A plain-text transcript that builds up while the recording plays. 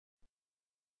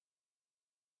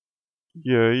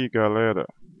E aí galera,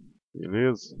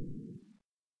 beleza?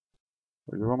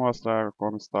 Hoje eu vou mostrar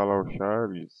como instalar o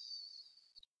Charles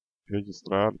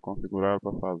registrado, configurado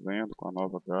para Fazenda com a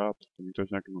nova gata. Tem muita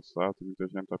gente que não sabe, tem muita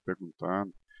gente que está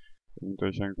perguntando, tem muita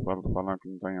gente falando que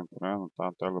não está entrando, tá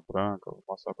na tela branca. Eu vou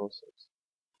mostrar para vocês.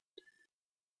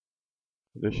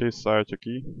 Eu deixei esse site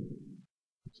aqui,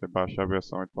 você baixar a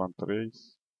versão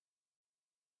 8.3.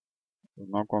 Eu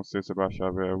não aconselho você baixar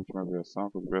a última versão,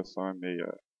 porque a versão é meio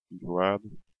enjoada.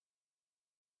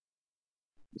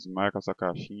 Desmarca essa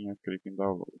caixinha, clica em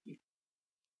download.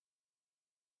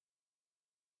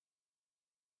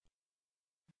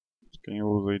 Quem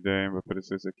usa o IDM vai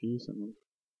aparecer isso aqui, se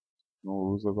não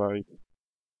usa vai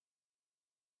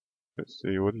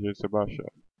aparecer outro jeito de você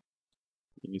baixar.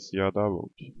 Iniciar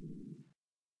download.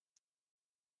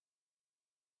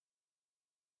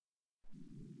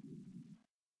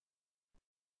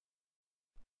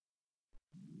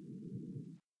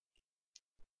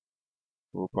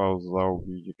 Vou pausar o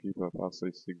vídeo aqui para passar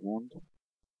esse segundo.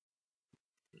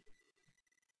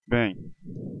 Bem,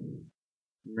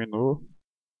 terminou.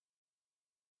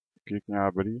 Clique em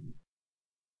abrir.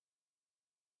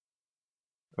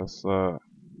 Essa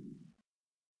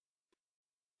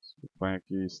põe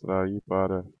aqui extrair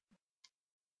para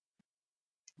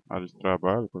área de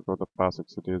trabalho, qualquer outra pasta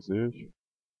que você deseja.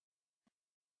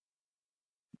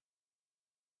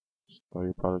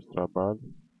 Extrair para a área de trabalho.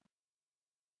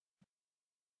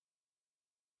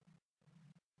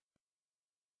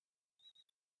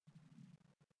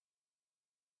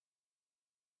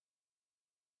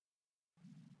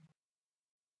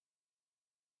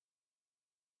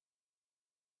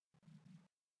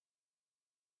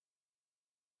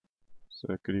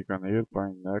 Você clica nele,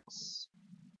 põe Next.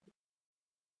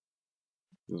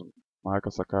 Marca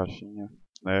essa caixinha.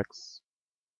 Next.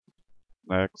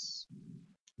 Next.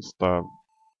 Instala.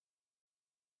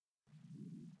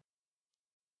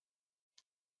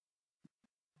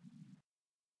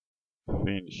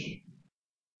 Finish.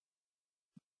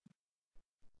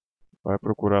 Vai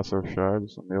procurar seu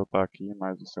Charles. O meu tá aqui,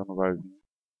 mas o seu não vai vir.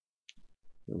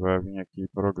 Você vai vir aqui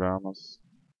programas.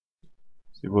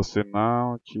 Se você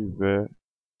não tiver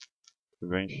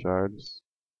em Charles,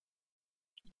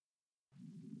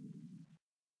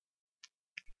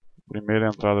 a primeira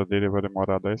entrada dele vai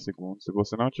demorar 10 segundos. Se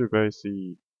você não tiver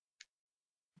esse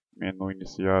menu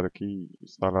iniciar aqui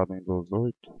instalado em Windows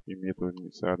 8 e menu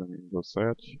iniciado em Windows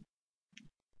 7,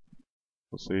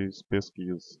 vocês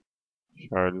pesquisam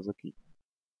Charles aqui,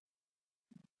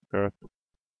 certo?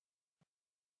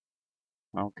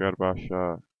 Não quero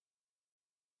baixar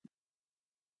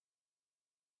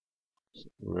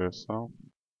a versão.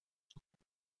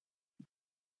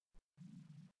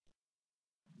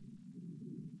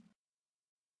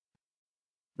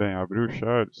 Bem, abriu o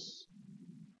Charles,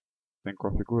 tem que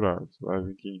configurar. Você vai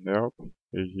vir aqui em Help,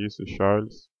 Registro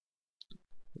Charles.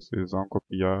 Vocês vão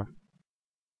copiar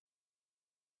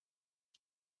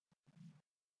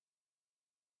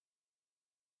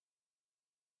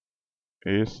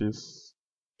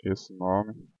esse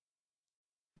nome.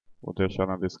 Vou deixar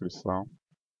na descrição.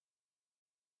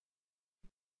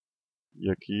 E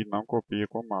aqui não copia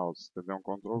com o mouse, você dá um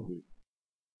Ctrl V.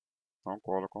 Não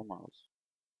cola com o mouse.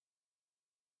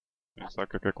 Pensar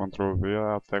que aqui é Ctrl V,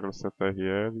 a tecla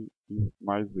CTRL e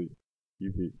mais V. E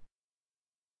V.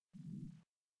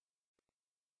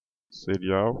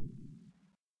 Serial.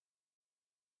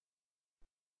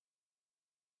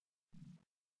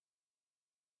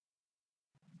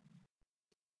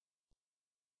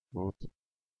 Outro.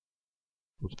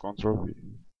 Ctrl V.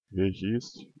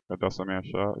 Registre. Cadastre a minha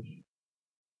chave.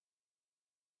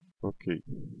 Ok.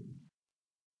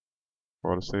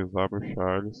 Agora vocês abrem o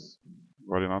Charles.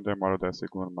 Agora não demora 10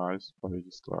 segundos mais para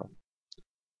registrar.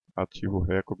 Ativa o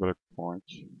Reco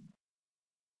Breakpoint.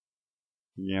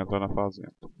 E entra na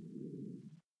Fazenda.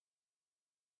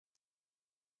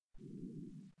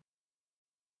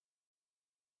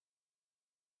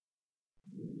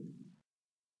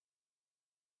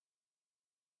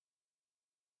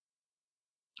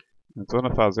 Entrou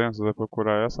na Fazenda, você vai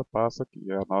procurar essa pasta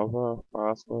aqui. É a nova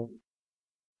pasta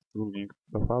do link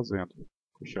da Fazenda.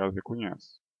 Que o Charles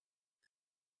reconhece.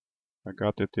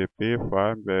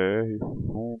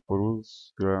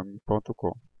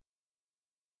 http://farmbr.com.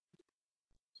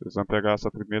 Vocês vão pegar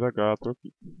essa primeira gato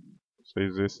aqui.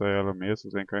 Vocês veem se é ela mesma,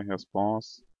 vocês vêm cá em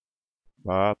response,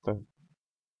 data.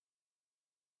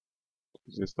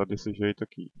 Vocês está desse jeito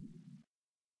aqui.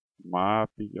 Map,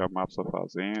 é o mapa sua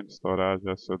fazenda, storage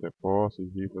é seu depósito,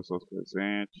 RIF é seus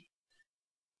presentes.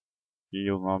 E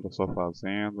o nome da sua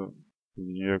fazenda, o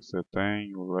dinheiro que você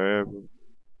tem, o level,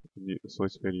 sua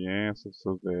experiência,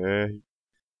 seus DR,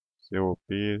 seu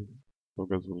OP, do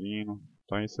gasolina.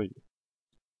 Então é isso aí.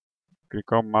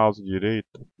 Clicar o mouse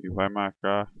direito e vai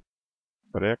marcar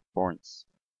breakpoints.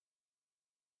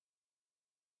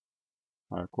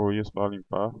 Marcou isso para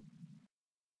limpar.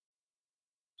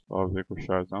 Só ver que o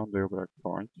Charles não deu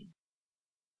breakpoint.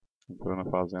 Entrou na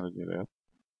fazenda direto.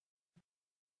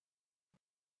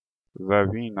 Se quiser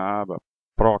vir na aba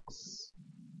Prox.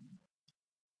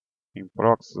 Em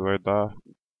Prox vai dar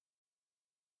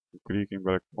um clique em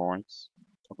breakpoints.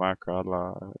 Tá marcado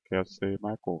lá que você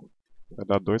marcou. Vai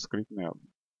dar 2 cliques nela.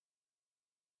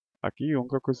 Aqui a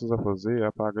única coisa que você vai fazer é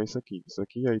apagar isso aqui. Isso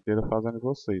aqui é a ideia da fazenda de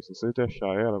vocês. Se vocês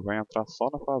deixar ela, vai entrar só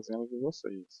na fazenda de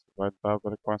vocês. Vai dar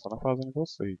breakpoint só na fazenda de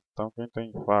vocês. Então quem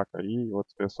tem faca aí,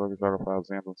 outras pessoas que jogam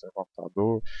fazenda no seu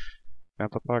computador,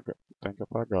 tenta apagar. Tem que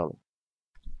apagá-la.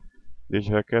 Deixe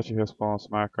request response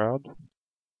marcado.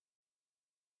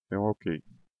 Tem um OK.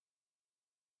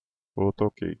 Outro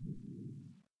OK.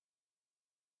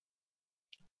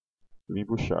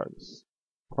 Limpa o Charles.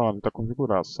 Pronto, ele está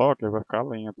configurado. Só que ele vai ficar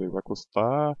lento. Ele vai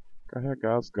custar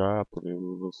carregar as gatos,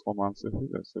 os comandos que você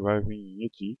fizer. Você vai vir em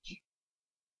Edit.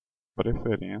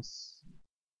 Preferências.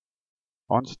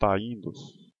 Onde está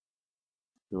Windows?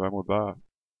 Você vai mudar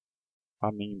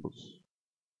a Nimbus.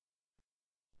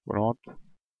 Pronto.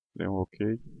 Dê um OK.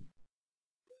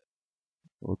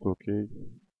 Outro OK.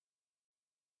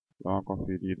 Dá uma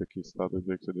conferida aqui se está do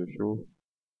jeito que você deixou.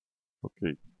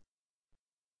 OK.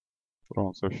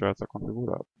 Pronto, seu chat está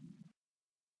configurado.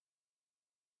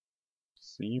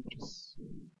 Simples.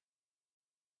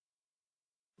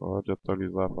 Pode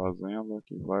atualizar a fazenda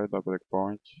que vai dar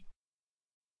breakpoint.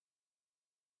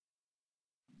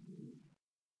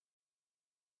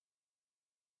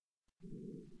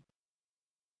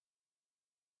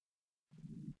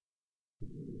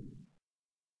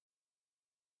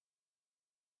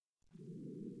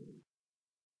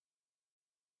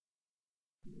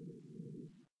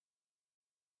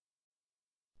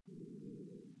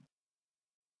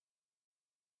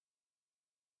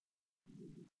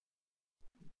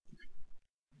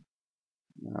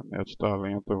 A net está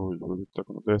lenta hoje, vou ver o que está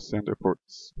acontecendo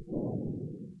depois.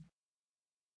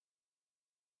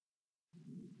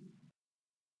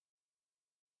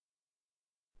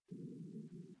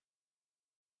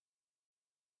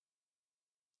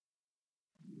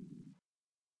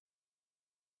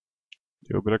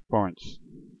 Deu breakpoint.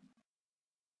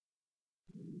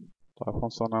 Está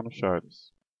funcionando o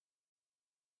Charles.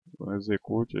 Então,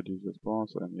 execute, edit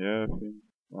response, MF.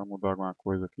 Vai mudar alguma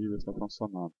coisa aqui e ver se está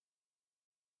funcionando.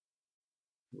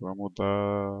 Vai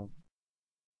mudar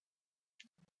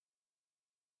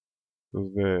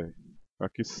os VR.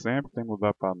 Aqui sempre tem que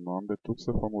mudar para number. Tudo que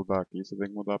você for mudar aqui, você tem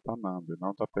que mudar para number.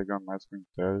 Não está pegando mais com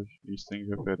integer. E sem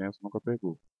referência nunca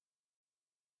pegou.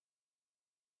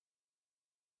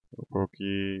 Eu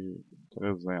coloquei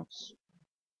 300.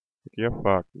 Aqui é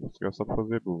fácil, isso é só para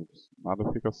fazer bugs. Nada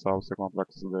fica salvo se você comprar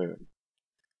com esse VR.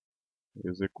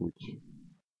 Execute.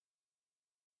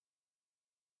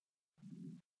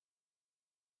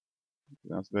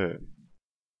 VR.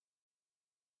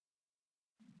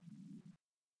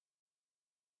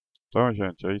 Então,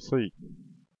 gente, é isso aí.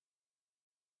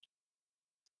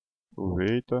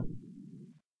 Aproveita.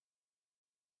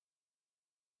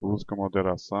 Busca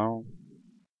moderação.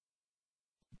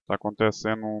 Tá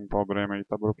acontecendo um problema aí,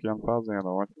 tá bloqueando fazenda.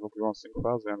 Ontem bloqueou 5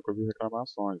 fazendas que eu vi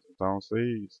reclamações. Então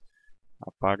vocês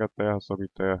apaga terra sobre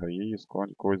terra aí,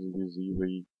 esconde coisas visíveis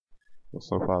aí da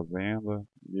sua fazenda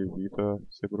e evita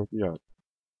ser bloqueado.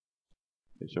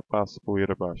 Deixa a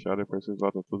poeira baixar, depois vocês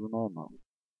voltam tudo normal.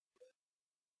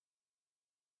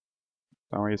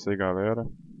 Então é isso aí, galera.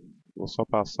 Vou só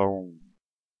passar um...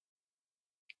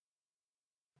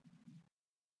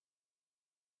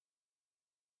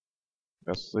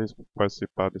 Peço vocês para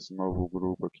participar desse novo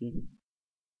grupo aqui.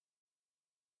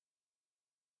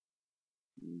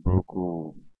 Um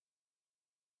grupo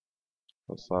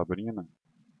da Sabrina.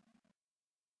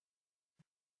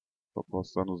 Estou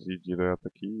postando os vídeos direto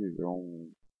aqui.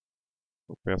 Eu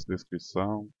peço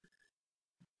descrição.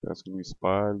 Peço que não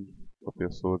espalhe para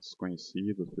pessoa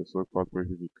desconhecida, pessoa que pode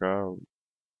prejudicar.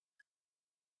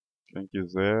 Quem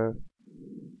quiser,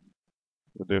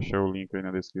 eu deixei o link aí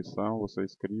na descrição,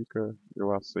 vocês clicam,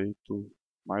 eu aceito o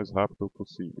mais rápido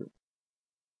possível.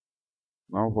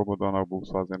 Não vou abandonar o book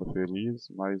Fazendafeliz,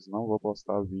 mas não vou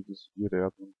postar vídeos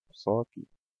direto só aqui.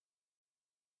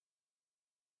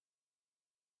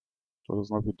 Todas as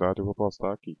novidades eu vou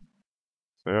postar aqui,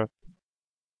 certo?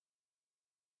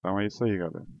 Então é isso aí,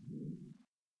 galera.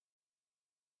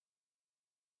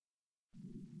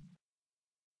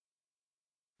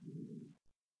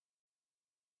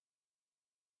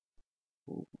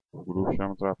 O grupo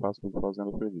chama Trapaço por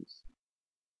Fazendafeliz.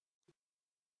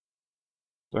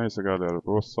 Então é isso, galera.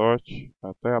 Boa sorte.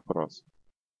 Até a próxima.